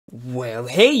Well,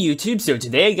 hey YouTube, so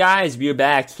today guys, we are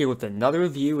back here with another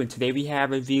review, and today we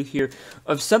have a review here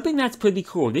of something that's pretty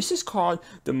cool. This is called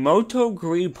the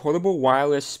Motogry Portable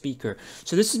Wireless Speaker.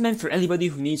 So this is meant for anybody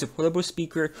who needs a portable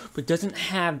speaker, but doesn't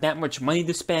have that much money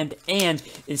to spend, and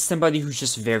is somebody who's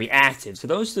just very active. So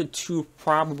those are the two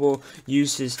probable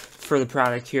uses for the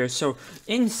product here. So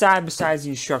inside, besides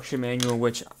the instruction manual,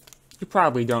 which you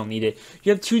probably don't need it,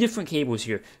 you have two different cables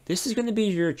here. This is going to be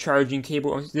your charging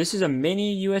cable. This is a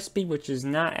mini USB, which is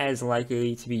not as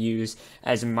likely to be used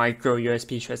as a micro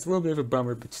USB. So it's a little bit of a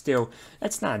bummer, but still,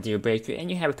 that's not a deal breaker.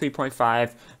 And you have a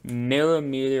 3.5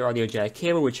 millimeter audio jack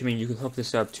cable, which means you can hook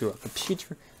this up to a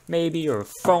computer, maybe, or a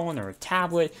phone, or a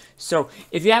tablet. So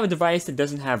if you have a device that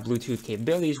doesn't have Bluetooth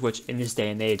capabilities, which in this day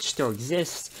and age still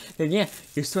exists, then yeah,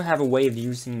 you still have a way of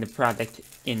using the product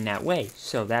in that way.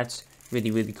 So that's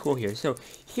really cool here. So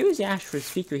here's the actual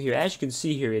speaker here. As you can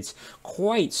see here, it's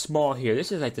quite small here.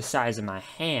 This is like the size of my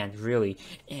hand, really,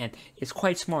 and it's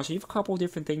quite small. So you have a couple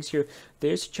different things here.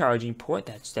 There's a charging port.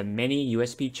 That's the mini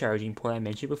USB charging port I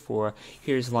mentioned before.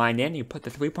 Here's line in. You put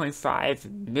the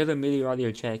 3.5 millimeter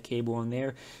audio jack cable in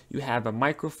there. You have a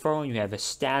microphone. You have a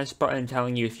status button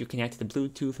telling you if you're connected to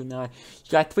Bluetooth or not.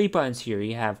 You got three buttons here.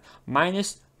 You have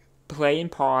minus, play and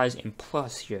pause, and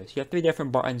plus here. So you have three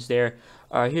different buttons there.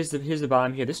 Here's the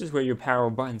bottom here. This is where your power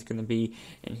button's going to be,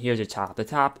 and here's the top. The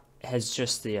top has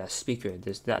just the speaker.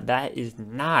 That is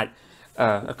not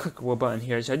a clickable button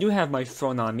here. So I do have my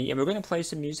phone on me, and we're going to play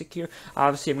some music here.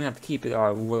 Obviously, I'm going to have to keep it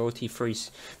royalty free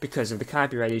because of the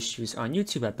copyright issues on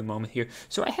YouTube at the moment here.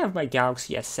 So I have my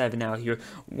Galaxy S7 out here.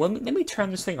 Let me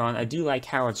turn this thing on. I do like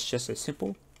how it's just a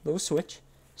simple little switch.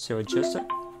 So it just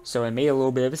So I made a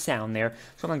little bit of a sound there.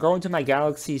 So I'm going to go into my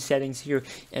Galaxy settings here,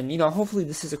 and hopefully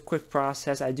this is a quick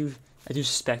process. I do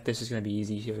suspect this is going to be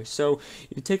easy here. So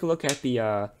if you take a look at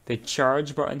the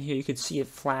charge button here, you can see it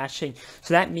flashing.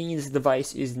 So that means the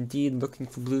device is indeed looking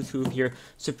for Bluetooth here.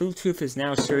 So Bluetooth is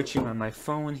now searching on my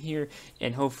phone here,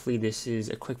 and hopefully this is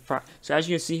a quick So as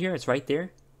you can see here, it's right there.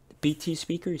 The BT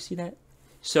speaker, you see that?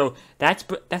 So that's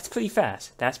pretty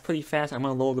fast. That's pretty fast. I'm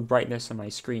going to lower the brightness on my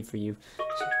screen for you.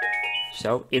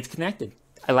 So it's connected.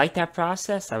 I like that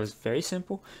process. That was very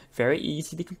simple, very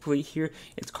easy to complete here.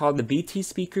 It's called the BT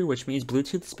speaker, which means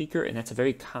Bluetooth speaker, and that's a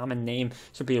very common name,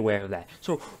 so be aware of that.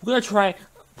 So we're going to try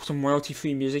some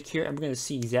royalty-free music here, and we're going to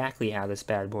see exactly how this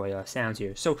bad boy sounds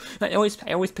here. So I always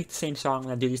pick the same song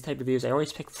when I do these type of videos. I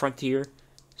always pick Frontier.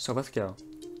 So let's go.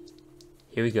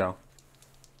 Here we go.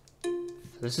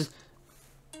 This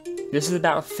is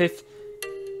about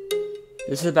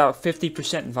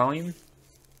 50% volume.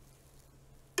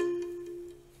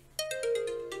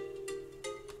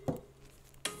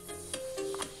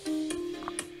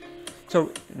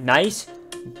 So nice,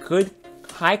 good,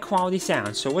 high quality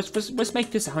sound. So let's make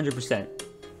this 100%.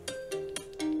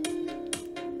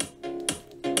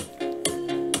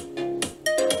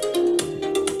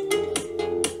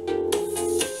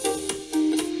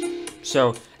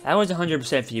 So that was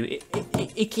 100% for you.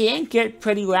 It can get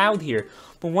pretty loud here.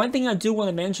 But one thing I do want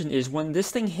to mention is when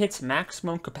this thing hits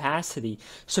maximum capacity,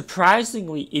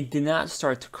 surprisingly, it did not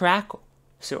start to crackle.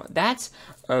 So that's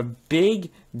a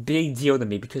big deal to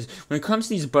me, because when it comes to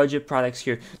these budget products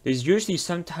here, there's usually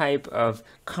some type of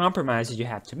compromise that you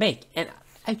have to make. And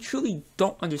I truly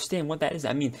don't understand what that is.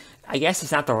 I mean, I guess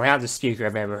it's not the loudest speaker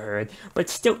I've ever heard, but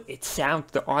still,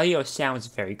 the audio sounds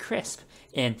very crisp.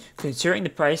 And considering the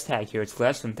price tag here, it's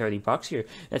less than 30 bucks here.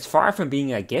 That's far from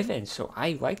being a given, so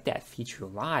I like that feature a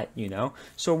lot,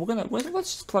 So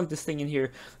let's just plug this thing in here.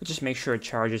 Let's just make sure it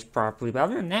charges properly. But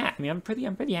other than that, I mean, I'm pretty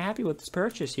happy with this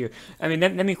purchase here. I mean,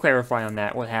 let me clarify on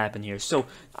that what happened here. So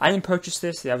I didn't purchase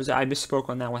this. I misspoke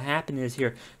on that. What happened is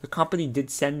here, the company did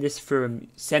send this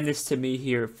to me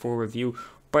here for review.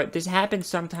 But this happens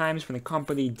sometimes when the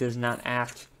company does not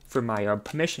ask for my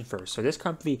permission first. So this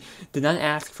company did not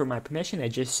ask for my permission, they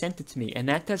just sent it to me, and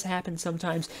that does happen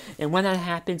sometimes. And when that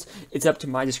happens, it's up to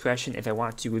my discretion if I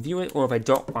want to review it or if I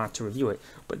don't want to review it.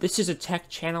 But this is a tech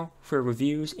channel for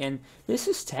reviews, and this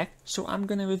is tech, so I'm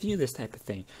gonna review this type of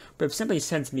thing. But if somebody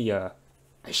sends me a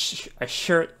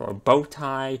shirt or a bow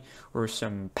tie or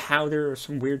some powder or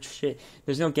some weird shit,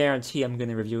 there's no guarantee I'm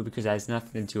gonna review it, because that has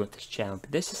nothing to do with this channel.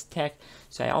 But this is tech,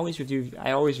 so I always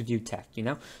review tech,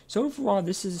 So overall,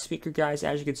 this is a speaker, guys.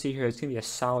 As you can see here, it's gonna be a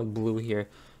solid blue here.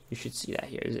 You should see that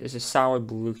here. It's a solid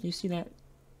blue. Can you see that?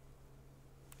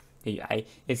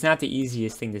 It's not the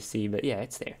easiest thing to see, but yeah,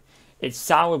 it's there. It's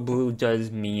solid blue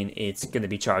does mean it's going to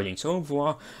be charging. So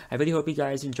overall, I really hope you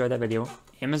guys enjoyed that video.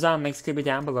 Amazon links could be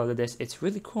down below to this. It's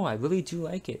really cool. I really do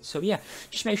like it. So yeah,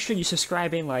 just make sure you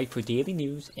subscribe and like for daily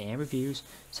news and reviews.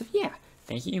 So yeah,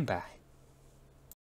 thank you and bye.